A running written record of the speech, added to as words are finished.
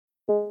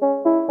Hello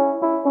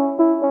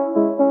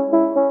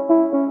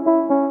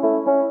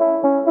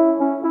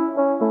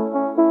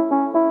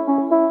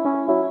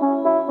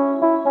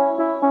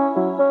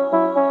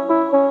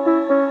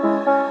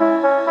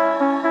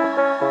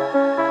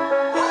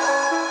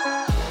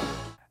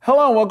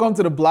and welcome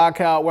to the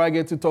Blackout, where I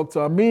get to talk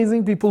to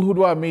amazing people who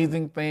do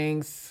amazing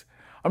things.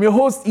 I'm your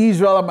host,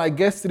 Israel, and my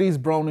guest today is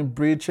Brownie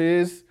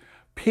Bridges,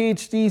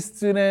 PhD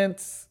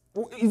students.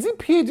 Is it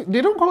PhD? They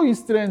don't call you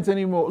students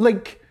anymore.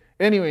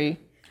 Anyway,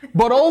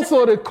 but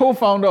also the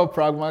co-founder of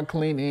Pragma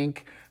Clean Inc.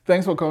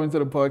 Thanks for coming to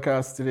the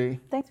podcast today.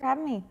 Thanks for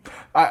having me.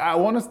 I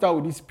want to start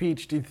with this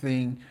PhD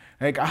thing.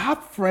 I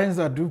have friends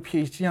that do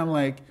PhD. I'm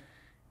like,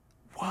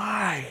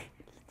 why?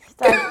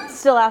 I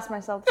still ask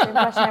myself the same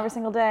question every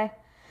single day.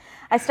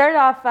 I started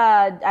off,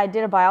 I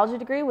did a biology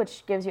degree,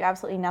 which gives you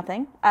absolutely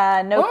nothing,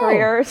 no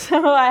career,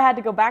 so I had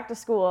to go back to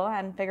school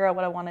and figure out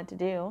what I wanted to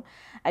do.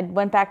 I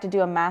went back to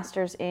do a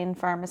master's in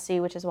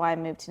pharmacy, which is why I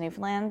moved to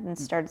Newfoundland and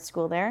started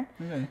school there.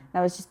 Okay. I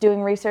was just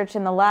doing research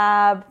in the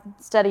lab,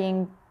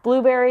 studying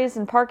blueberries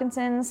and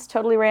Parkinson's,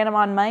 totally random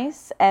on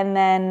mice, and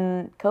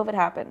then COVID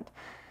happened.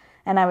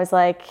 And I was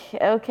like,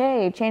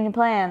 okay, changing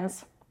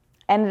plans.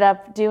 Ended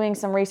up doing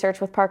some research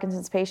with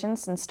Parkinson's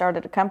patients and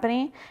started a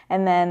company.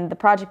 And then the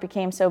project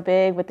became so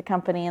big with the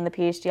company and the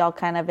PhD all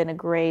kind of in a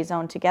gray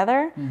zone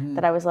together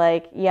that I was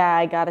like, yeah,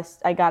 I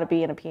gotta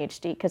be in a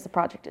PhD because the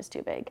project is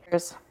too big.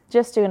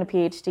 Just doing a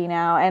PhD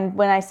now. And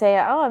when I say,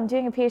 oh, I'm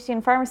doing a PhD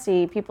in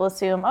pharmacy, people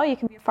assume, oh, you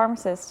can be a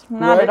pharmacist.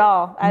 Not at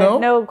all. I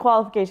have no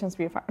qualifications to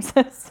be a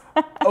pharmacist.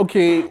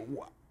 Okay.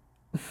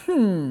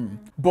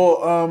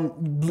 But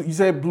you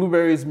said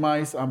blueberries,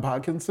 mice, and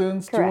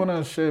Parkinson's. Correct. Do you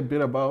want to share a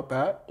bit about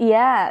that?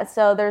 Yeah,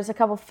 so there's a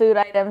couple food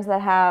items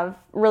that have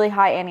really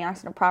high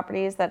antioxidant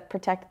properties that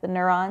protect the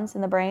neurons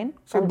in the brain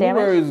from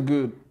damage. So blueberry is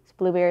good.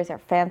 Blueberries are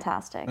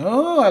fantastic.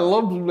 Oh, I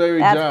love blueberry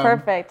jam. That's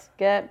perfect.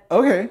 Good.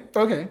 Okay.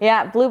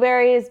 Yeah,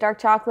 blueberries, dark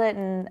chocolate,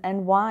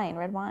 and wine,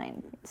 red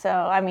wine. So,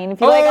 I mean,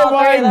 if you like all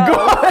three of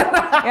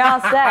those, you're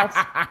all set.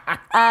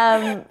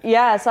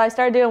 So I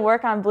started doing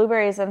work on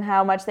blueberries and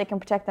how much they can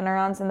protect the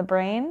neurons in the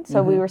brain.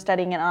 So we were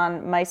studying it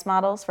on mice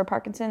models for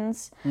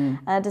Parkinson's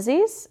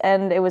disease,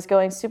 and it was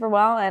going super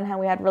well, and how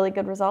we had really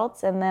good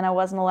results. And then I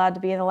wasn't allowed to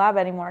be in the lab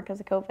anymore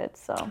because of COVID.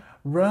 So.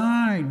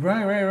 Right.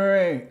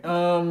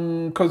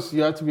 Because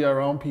you had to be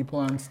around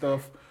people and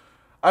stuff.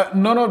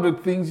 None of the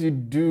things you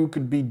do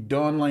could be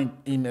done like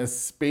in a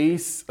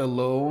space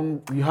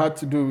alone. You had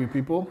to do it with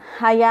people.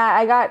 I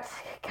got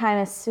kind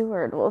of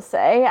sewered, we'll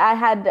say. I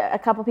had a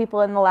couple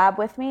people in the lab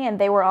with me, and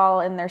they were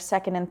all in their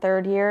second and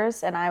third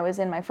years, and I was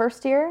in my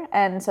first year,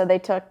 and so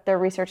their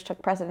research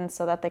took precedence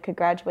so that they could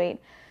graduate.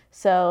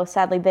 So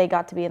sadly, they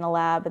got to be in the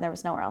lab, and there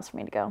was nowhere else for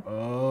me to go.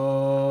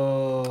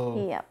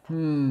 Oh. Yep.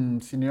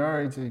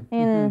 Seniority.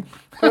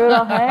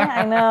 Brutal, hey?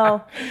 I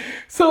know.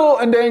 So,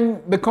 and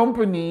then the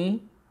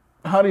company,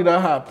 how did that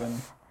happen?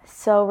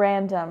 So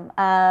random.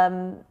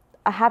 A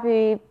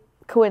happy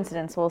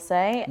coincidence, we'll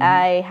say.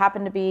 I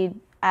happened to be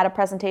at a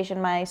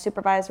presentation my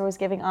supervisor was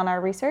giving on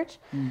our research,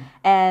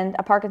 and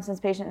a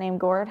Parkinson's patient named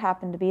Gord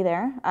happened to be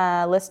there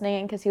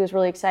listening because he was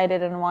really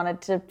excited and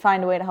wanted to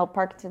find a way to help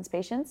Parkinson's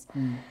patients.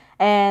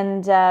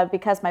 And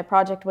because my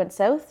project went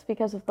south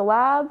because of the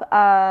lab,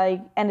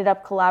 I ended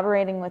up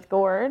collaborating with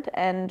Gord,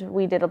 and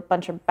we did a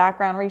bunch of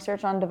background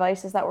research on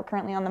devices that were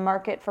currently on the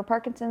market for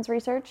Parkinson's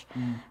research.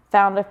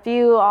 Found a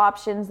few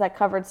options that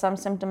covered some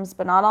symptoms,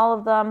 but not all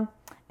of them,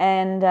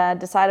 and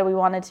decided we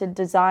wanted to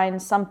design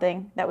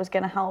something that was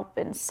going to help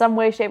in some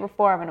way, shape, or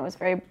form. And it was a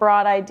very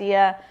broad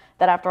idea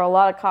that after a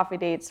lot of coffee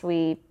dates,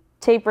 we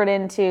tapered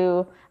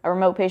into a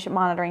remote patient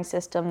monitoring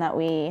system that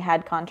we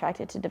had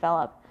contracted to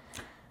develop.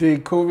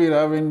 Did COVID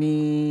have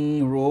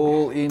any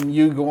role in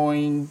you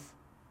going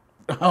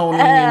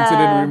honing into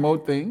the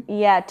remote thing?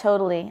 Yeah,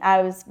 totally.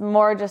 I was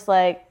more just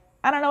like,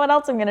 I don't know what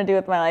else I'm going to do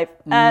with my life.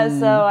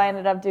 So I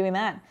ended up doing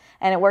that.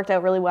 And it worked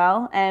out really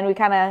well. And we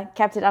kind of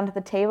kept it under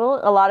the table.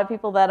 A lot of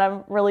people that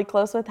I'm really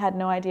close with had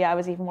no idea I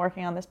was even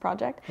working on this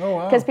project. Oh,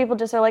 wow. Because people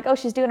just are like, oh,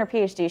 she's doing her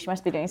PhD. She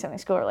must be doing something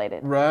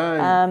school-related.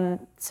 Right.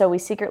 So we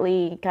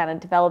secretly kind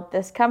of developed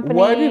this company.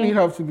 Why did it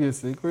have to be a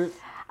secret?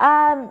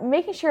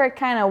 Making sure it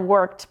kind of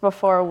worked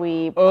before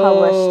we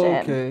published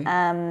it. Okay.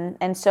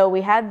 And so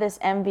we had this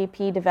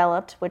MVP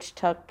developed, which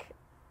took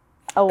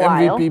a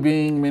while. MVP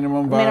being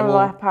minimum viable.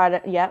 Minimum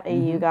product, yep,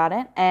 you got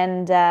it.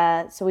 And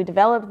so we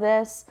developed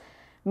this,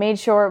 made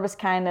sure it was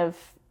kind of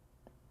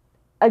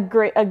a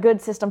good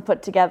system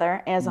put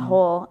together as a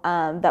whole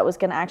that was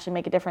going to actually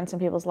make a difference in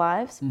people's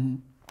lives.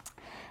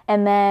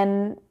 And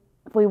then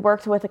we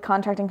worked with a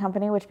contracting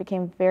company, which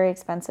became very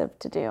expensive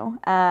to do.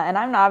 And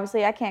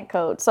I can't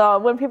code. So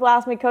when people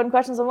ask me coding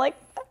questions, I'm like,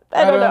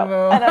 I don't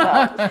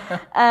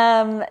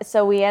know.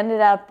 So we ended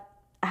up,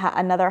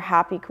 another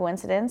happy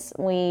coincidence,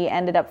 we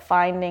ended up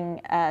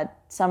finding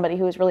somebody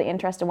who was really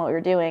interested in what we were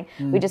doing.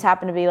 We just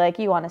happened to be like,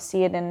 you want to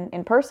see it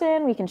in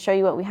person? We can show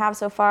you what we have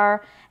so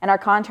far. And our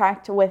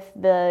contract with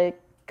the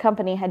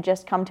company had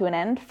just come to an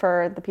end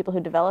for the people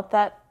who developed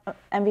that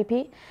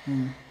MVP.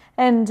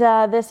 And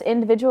this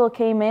individual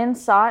came in,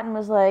 saw it, and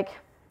was like,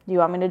 do you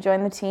want me to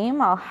join the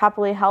team? I'll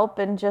happily help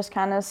and just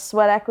kind of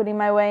sweat equity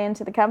my way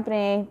into the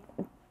company,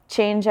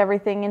 change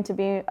everything into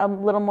be a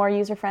little more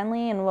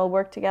user-friendly, and we'll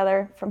work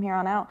together from here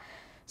on out.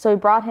 So we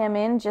brought him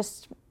in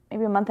just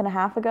maybe a month and a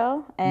half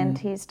ago, and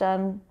he's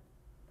done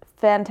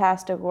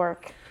fantastic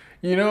work.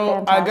 You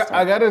know,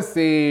 I gotta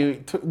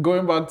say,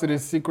 going back to the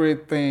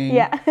secret thing.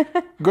 Yeah.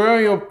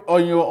 Going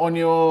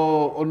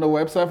on the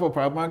website for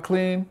Pragma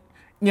Clean,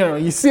 you know,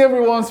 you see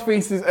everyone's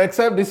faces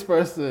except this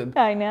person.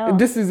 I know.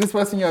 This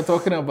person you're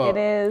talking about.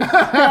 It is.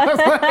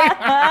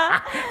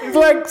 It's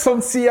like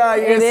some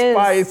CIA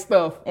spy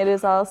stuff. It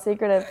is all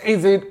secretive.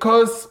 Is it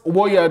because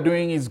what you're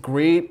doing is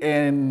great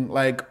and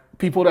like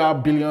people that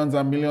have billions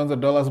and millions of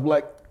dollars be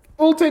like,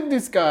 we'll take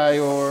this guy,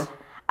 or?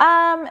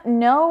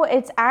 No,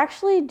 it's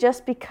actually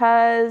just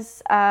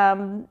because it's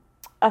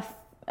a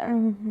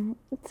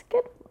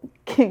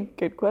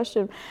good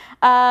question.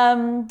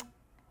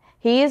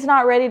 He is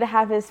not ready to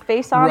have his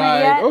face on it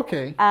yet.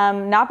 Okay.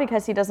 Not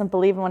because he doesn't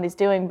believe in what he's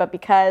doing, but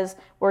because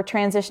we're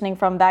transitioning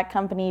from that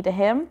company to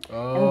him,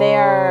 and they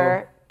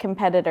are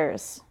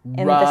competitors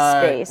in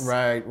the space.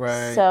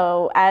 Right.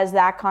 So as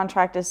that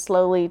contract is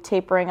slowly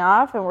tapering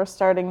off, and we're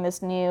starting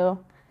this new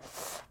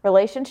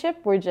relationship,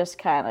 we're just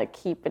kind of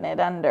keeping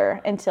it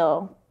under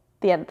until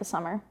the end of the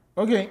summer.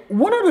 Okay.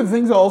 One of the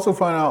things I also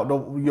found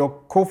out,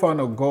 your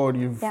co-founder Gord,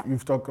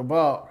 you've talked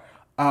about,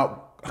 I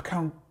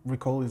can't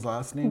recall his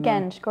last name.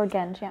 Gord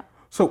Genge, yeah.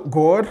 So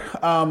Gord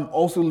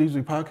also lives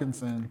with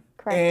Parkinson.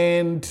 Correct.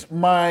 And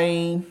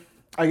my,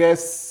 I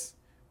guess,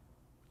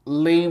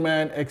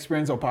 layman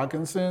experience of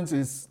Parkinson's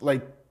is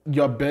like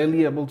you're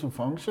barely able to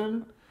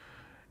function.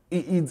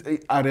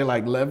 Are there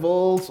like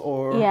levels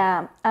or?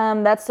 Yeah,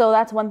 that's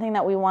one thing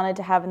that we wanted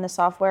to have in the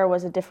software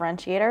was a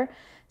differentiator.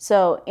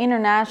 So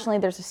internationally,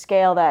 there's a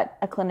scale that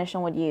a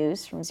clinician would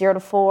use from 0 to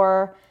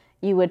 4.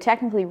 You would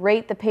technically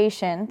rate the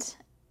patient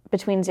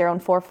between 0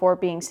 and 4, 4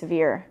 being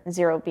severe,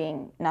 0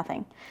 being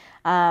nothing.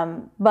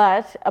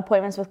 But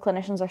appointments with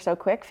clinicians are so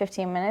quick,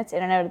 15 minutes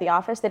in and out of the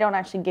office. They don't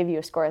actually give you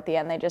a score at the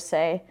end. They just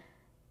say,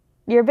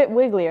 you're a bit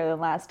wigglier than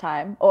last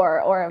time,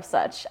 or of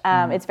such.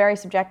 It's very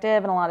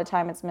subjective, and a lot of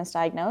time it's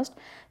misdiagnosed.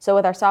 So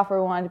with our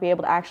software, we wanted to be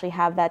able to actually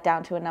have that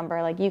down to a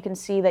number. Like you can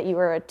see that you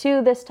were a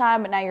 2 this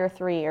time, but now you're a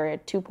 3 or a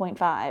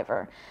 2.5.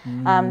 Or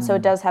so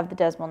it does have the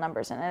decimal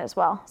numbers in it as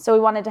well. So we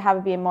wanted to have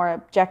it be a more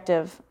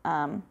objective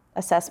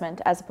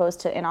assessment as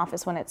opposed to in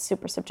office when it's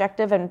super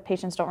subjective and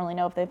patients don't really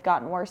know if they've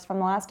gotten worse from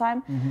the last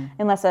time,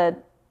 unless a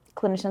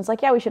clinician's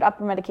like, yeah, we should up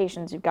your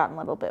medications, you've gotten a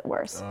little bit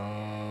worse.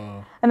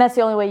 And that's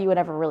the only way you would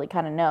ever really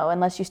kind of know,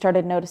 unless you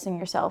started noticing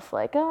yourself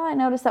like, oh, I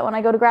noticed that when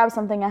I go to grab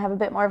something, I have a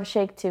bit more of a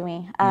shake to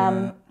me.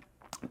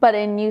 But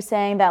in you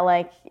saying that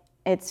like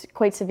it's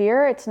quite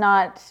severe, it's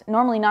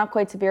normally not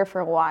quite severe for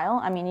a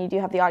while. I mean, you do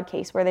have the odd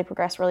case where they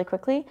progress really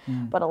quickly,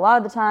 but a lot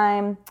of the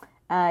time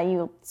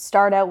you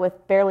start out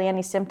with barely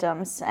any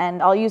symptoms.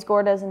 And I'll use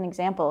Gord as an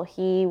example.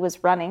 He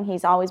was running.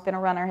 He's always been a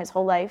runner his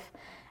whole life.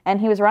 And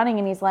he was running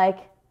and he's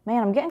like,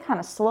 man, I'm getting kind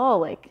of slow.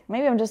 Like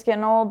maybe I'm just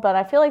getting old, but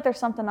I feel like there's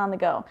something on the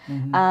go.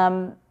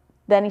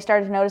 Then he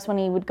started to notice when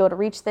he would go to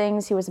reach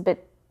things, he was a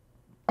bit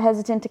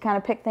hesitant to kind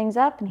of pick things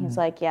up. And he's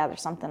like, yeah,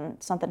 there's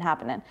something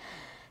happening.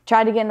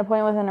 Tried to get an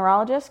appointment with a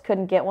neurologist,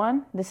 couldn't get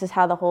one. This is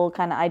how the whole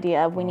kind of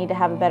idea of we need to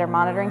have a better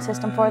monitoring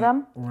system for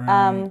them.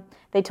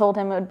 They told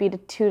him it would be a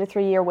 2 to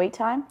 3 year wait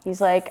time.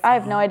 He's like, I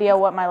have no idea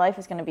what my life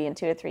is going to be in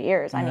 2 to 3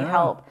 years. I need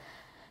help.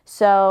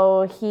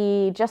 So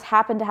he just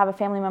happened to have a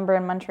family member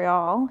in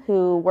Montreal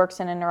who works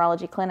in a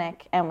neurology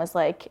clinic and was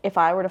like, if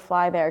I were to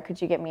fly there, could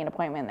you get me an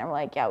appointment? And they were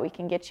like, yeah, we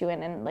can get you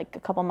in like a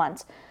couple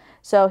months.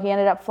 So he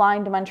ended up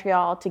flying to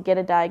Montreal to get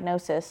a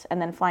diagnosis and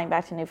then flying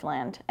back to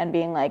Newfoundland and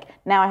being like,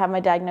 now I have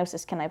my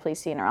diagnosis, can I please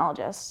see a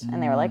neurologist?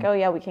 And they were like, oh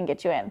yeah, we can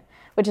get you in,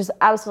 which is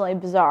absolutely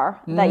bizarre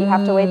that you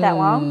have to wait that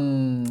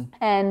long.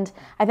 And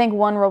I think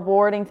one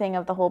rewarding thing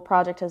of the whole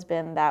project has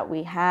been that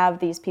we have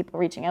these people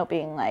reaching out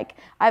being like,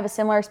 I have a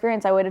similar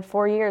experience. I waited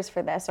 4 years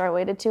for this, or I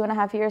waited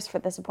 2.5 years for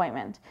this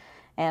appointment.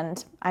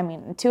 And I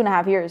mean, in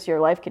 2.5 years,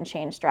 your life can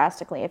change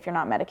drastically if you're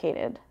not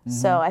medicated.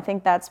 So I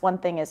think that's one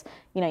thing is,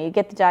 you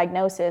get the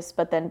diagnosis,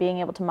 but then being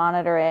able to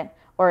monitor it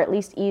or at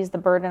least ease the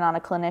burden on a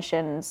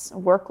clinician's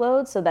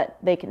workload so that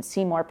they can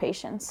see more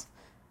patients.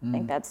 I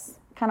think that's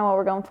kind of what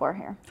we're going for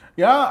here.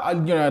 Yeah,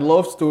 I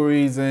love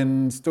stories,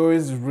 and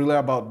stories is really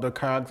about the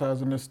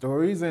characters in the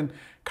stories, and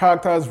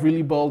characters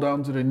really boil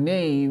down to the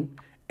name.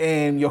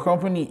 And your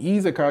company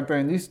is a character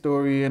in this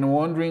story, and I'm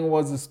wondering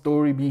what's the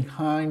story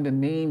behind the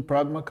name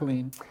Pragma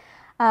Clean?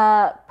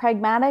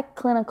 Pragmatic,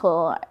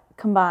 clinical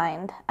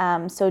combined.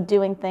 So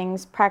doing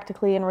things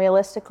practically and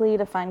realistically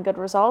to find good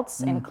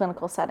results in a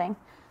clinical setting.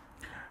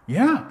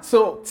 Yeah,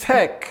 so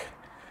tech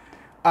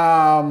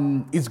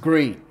is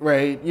great,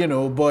 right?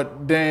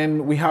 But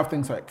then we have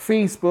things like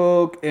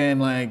Facebook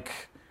and like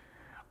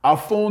our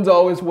phones are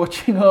always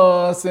watching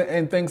us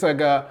and things like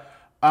that.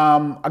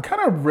 I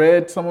kind of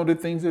read some of the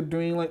things they're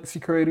doing, like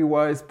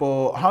security-wise,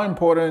 but how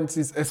important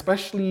is,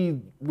 especially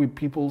with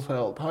people's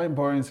health, how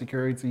important is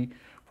security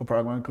for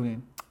Pragma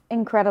Clean?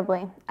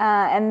 Incredibly.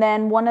 And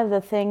then one of the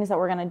things that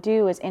we're going to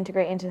do is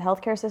integrate into the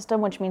healthcare system,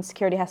 which means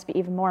security has to be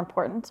even more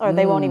important, or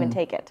they won't even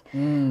take it.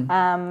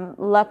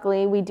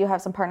 Luckily, we do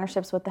have some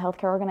partnerships with the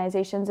healthcare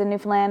organizations in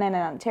Newfoundland and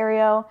in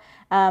Ontario,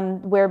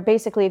 where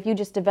basically if you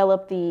just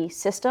develop the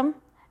system,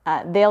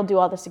 they'll do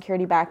all the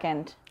security back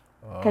end,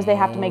 because they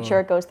have to make sure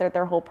it goes through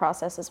their whole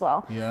process as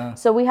well. Yeah.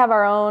 So we have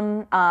our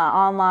own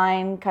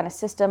online kind of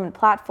system and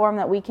platform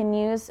that we can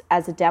use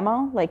as a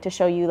demo, like to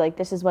show you like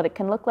this is what it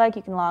can look like.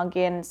 You can log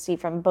in and see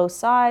from both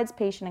sides,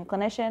 patient and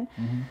clinician.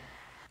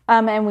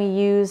 And we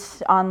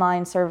use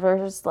online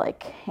servers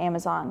like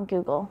Amazon,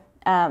 Google.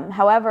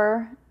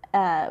 However,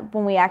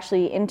 when we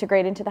actually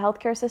integrate into the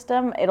healthcare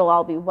system, it'll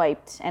all be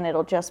wiped and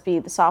it'll just be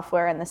the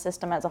software and the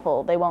system as a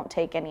whole. They won't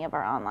take any of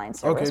our online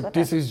servers Okay, with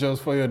this it. is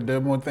just for your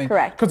demo thing.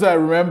 Correct. Because I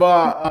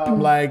remember,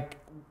 like,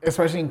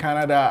 especially in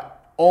Canada,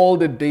 all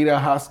the data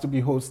has to be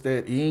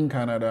hosted in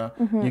Canada.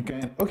 You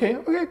can, okay,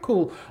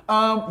 cool.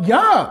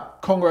 Yeah,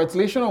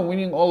 congratulations on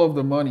winning all of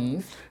the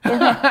monies.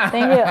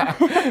 Thank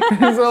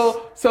you.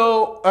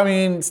 So I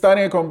mean,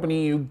 starting a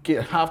company, you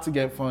have to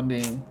get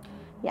funding.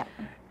 Yeah.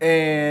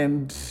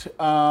 And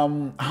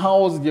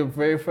how was your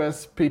very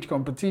first pitch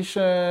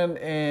competition,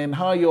 and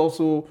how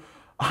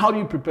do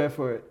you prepare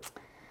for it?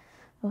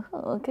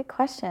 Oh, good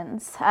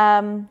questions.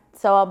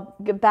 So I'll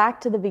get back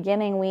to the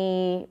beginning.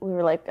 We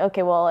were like,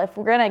 okay, well, if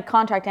we're going to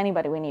contract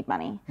anybody, we need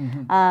money.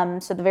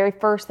 So the very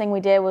first thing we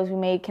did was we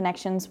made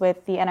connections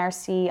with the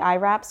NRC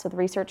IRAP, so the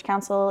Research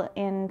Council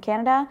in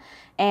Canada,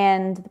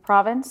 and the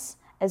province,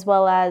 as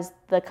well as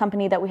the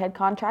company that we had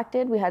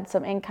contracted. We had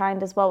some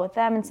in-kind as well with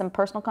them and some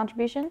personal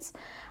contributions.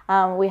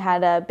 We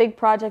had a big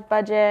project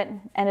budget,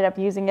 ended up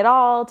using it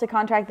all to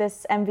contract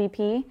this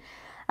MVP.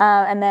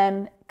 And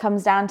then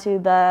comes down to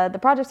the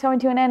project's coming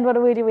to an end. What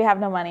do? We have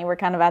no money. We're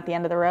kind of at the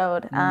end of the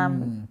road.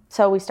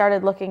 So we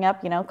started looking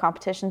up,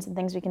 competitions and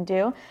things we can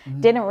do.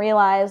 Didn't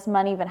realize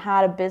Money even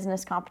had a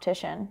business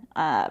competition.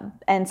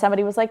 And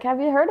somebody was like,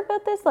 have you heard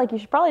about this? Like, you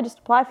should probably just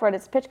apply for it.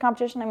 It's a pitch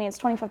competition. I mean, it's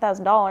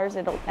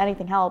 $25,000.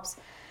 Anything helps.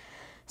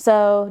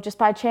 So just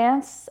by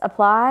chance,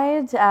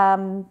 applied,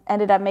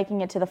 ended up making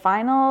it to the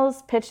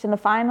finals, pitched in the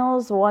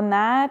finals, won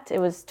that.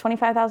 It was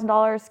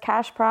 $25,000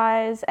 cash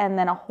prize, and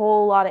then a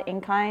whole lot of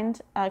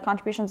in-kind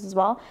contributions as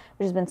well,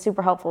 which has been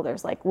super helpful.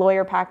 There's like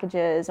lawyer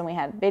packages, and we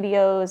had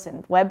videos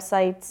and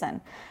websites,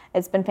 and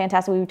it's been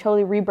fantastic. We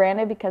totally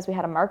rebranded because we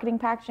had a marketing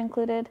package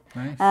included.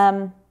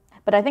 Nice.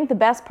 But I think the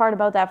best part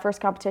about that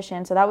first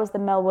competition, so that was the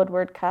Mel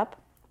Woodward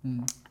Cup.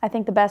 I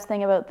think the best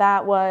thing about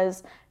that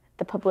was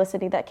the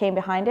publicity that came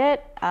behind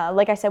it.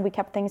 Like I said, we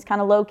kept things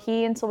kind of low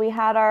key until we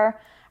had our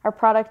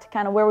product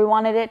kind of where we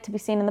wanted it to be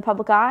seen in the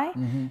public eye.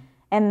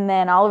 And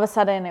then all of a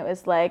sudden it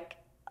was like,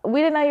 we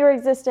didn't know you were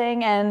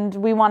existing and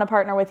we want to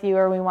partner with you,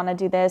 or we want to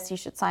do this. You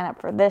should sign up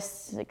for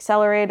this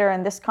accelerator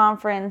and this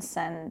conference.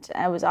 And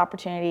it was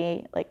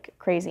opportunity like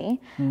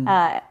crazy.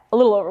 A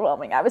little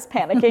overwhelming. I was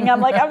panicking.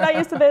 I'm like, I'm not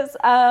used to this.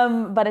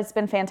 But it's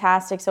been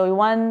fantastic. So we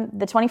won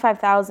the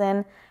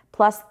 $25,000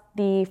 plus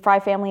the Fry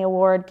Family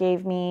Award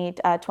gave me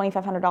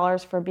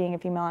 $2,500 for being a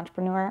female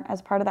entrepreneur as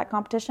part of that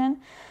competition.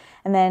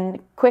 And then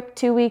quick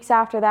 2 weeks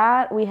after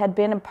that, we had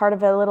been a part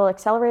of a little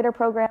accelerator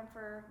program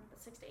for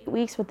 6 to 8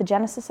 weeks with the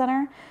Genesis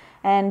Center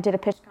and did a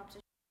pitch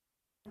competition,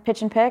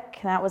 pitch and pick.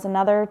 And that was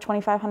another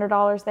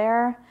 $2,500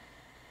 there.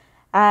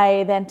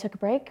 I then took a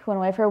break, went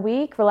away for a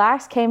week,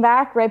 relaxed, came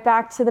back, right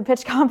back to the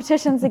pitch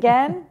competitions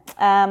again.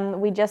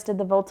 We just did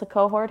the Volta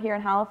cohort here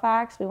in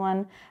Halifax. We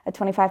won a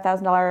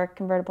 $25,000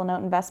 convertible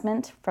note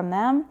investment from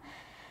them.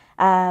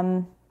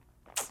 And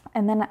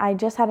then I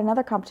just had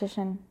another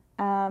competition.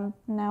 Now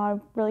I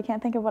really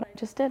can't think of what I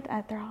just did.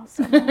 They're all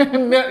so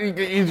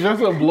It's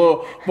just a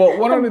blow. But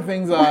one of the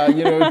things,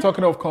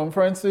 talking of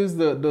conferences,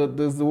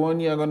 there's the one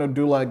you're going to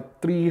do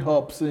like 3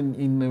 hubs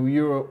in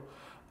Europe.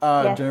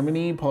 Yes.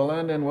 Germany,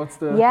 Poland, and what's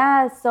the...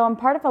 Yeah, so I'm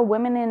part of a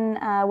Women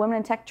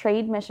in Tech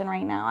trade mission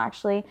right now,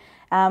 actually.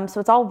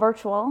 So it's all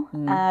virtual.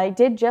 I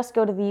did just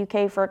go to the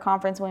UK for a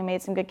conference and we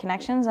made some good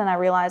connections, and I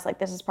realized like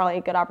this is probably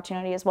a good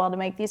opportunity as well to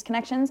make these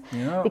connections.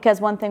 Yeah.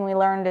 Because one thing we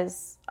learned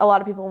is a lot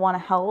of people want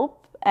to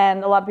help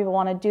and a lot of people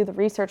want to do the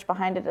research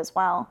behind it as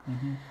well.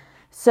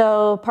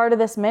 So part of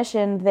this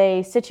mission,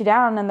 they sit you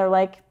down and they're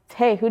like,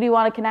 hey, who do you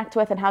want to connect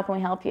with and how can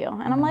we help you?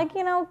 And I'm like,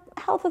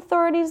 health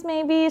authorities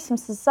maybe, some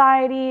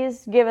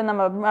societies, giving them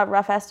a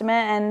rough estimate.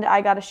 And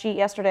I got a sheet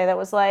yesterday that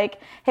was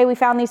like, hey, we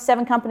found these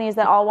 7 companies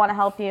that all want to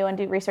help you and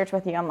do research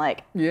with you. I'm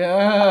like,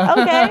 yeah.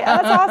 Okay,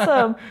 that's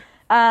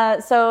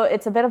awesome. So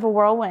it's a bit of a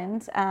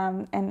whirlwind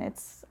and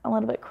it's a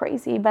little bit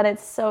crazy, but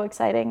it's so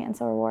exciting and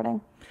so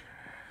rewarding.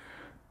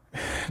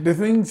 The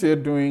things you're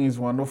doing is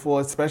wonderful,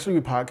 especially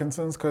with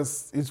Parkinson's,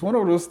 because it's one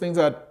of those things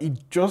that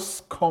it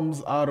just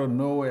comes out of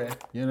nowhere,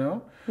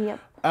 Yep.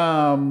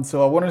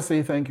 So I want to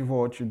say thank you for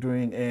what you're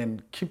doing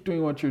and keep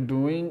doing what you're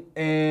doing.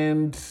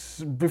 And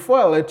before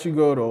I let you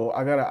go, though,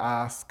 I got to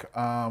ask,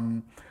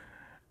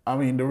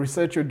 the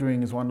research you're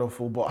doing is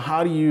wonderful, but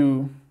how do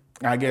you,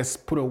 I guess,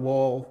 put a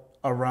wall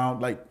around,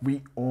 like,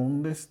 we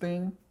own this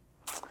thing?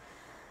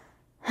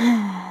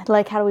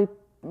 Like, how do we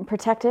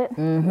Protect it.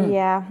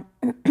 Yeah.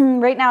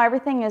 Right now,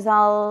 everything is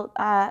all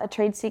a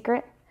trade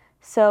secret.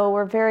 So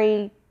we're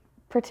very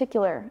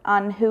particular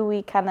on who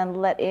we kind of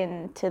let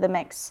into the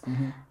mix.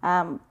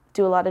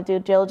 Do a lot of due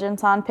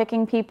diligence on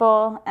picking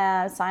people,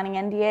 signing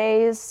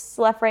NDAs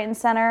left, right, and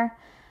center.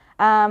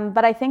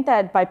 But I think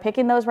that by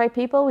picking those right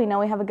people, we know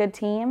we have a good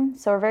team.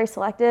 So we're very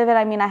selective. And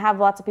I mean, I have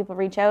lots of people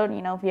reach out,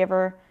 you know, if you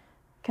ever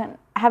can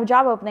have a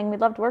job opening, we'd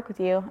love to work with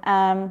you.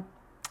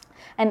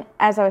 And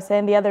as I was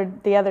saying the other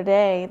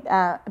day,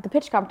 the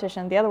pitch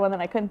competition, the other one that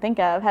I couldn't think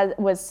of,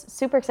 was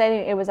super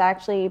exciting. It was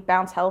actually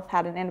Bounce Health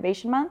had an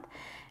innovation month.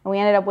 And we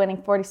ended up winning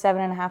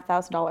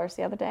 $47,500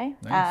 the other day,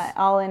 Nice.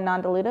 all in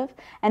non-dilutive.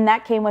 And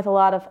that came with a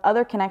lot of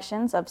other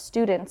connections of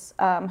students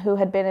who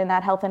had been in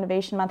that Health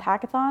Innovation Month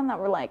hackathon that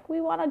were like, we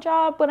want a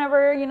job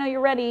whenever you're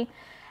ready.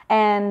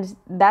 And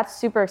that's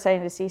super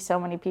exciting to see so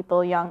many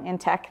people young in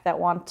tech that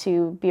want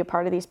to be a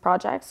part of these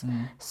projects.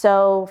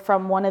 So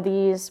from one of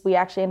these, we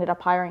actually ended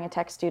up hiring a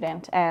tech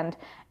student. And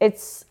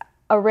it's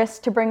a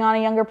risk to bring on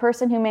a younger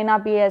person who may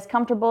not be as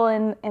comfortable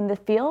in the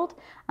field.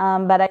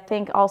 But I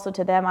think also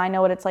to them, I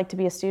know what it's like to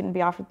be a student and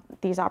be offered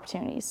these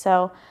opportunities.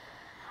 So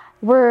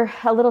we're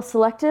a little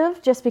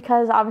selective just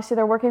because obviously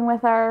they're working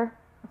with our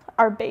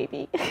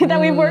baby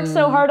that we've worked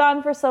so hard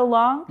on for so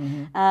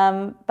long.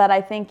 But I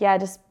think,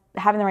 just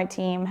having the right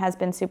team has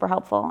been super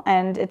helpful,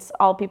 and it's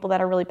all people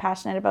that are really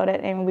passionate about it.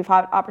 And we've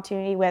had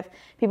opportunity with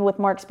people with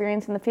more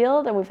experience in the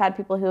field, and we've had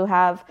people who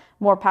have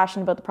more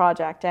passion about the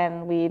project,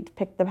 and we'd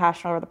pick the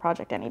passion over the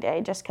project any day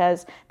just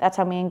because that's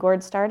how me and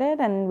Gord started,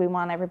 and we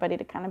want everybody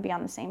to kind of be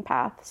on the same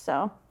path.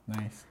 So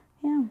Nice.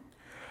 yeah.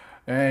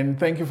 And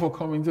thank you for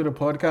coming to the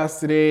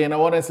podcast today. And I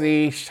want to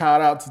say shout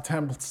out to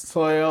Temple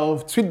Soil,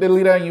 Tweet the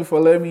Leader and you for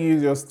letting me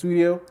use your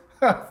studio.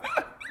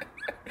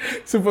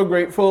 Super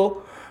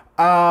grateful.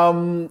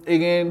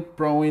 Again,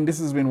 Bronwyn, this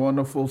has been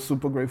wonderful.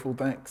 Super grateful.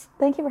 Thanks.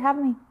 Thank you for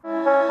having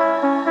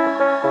me.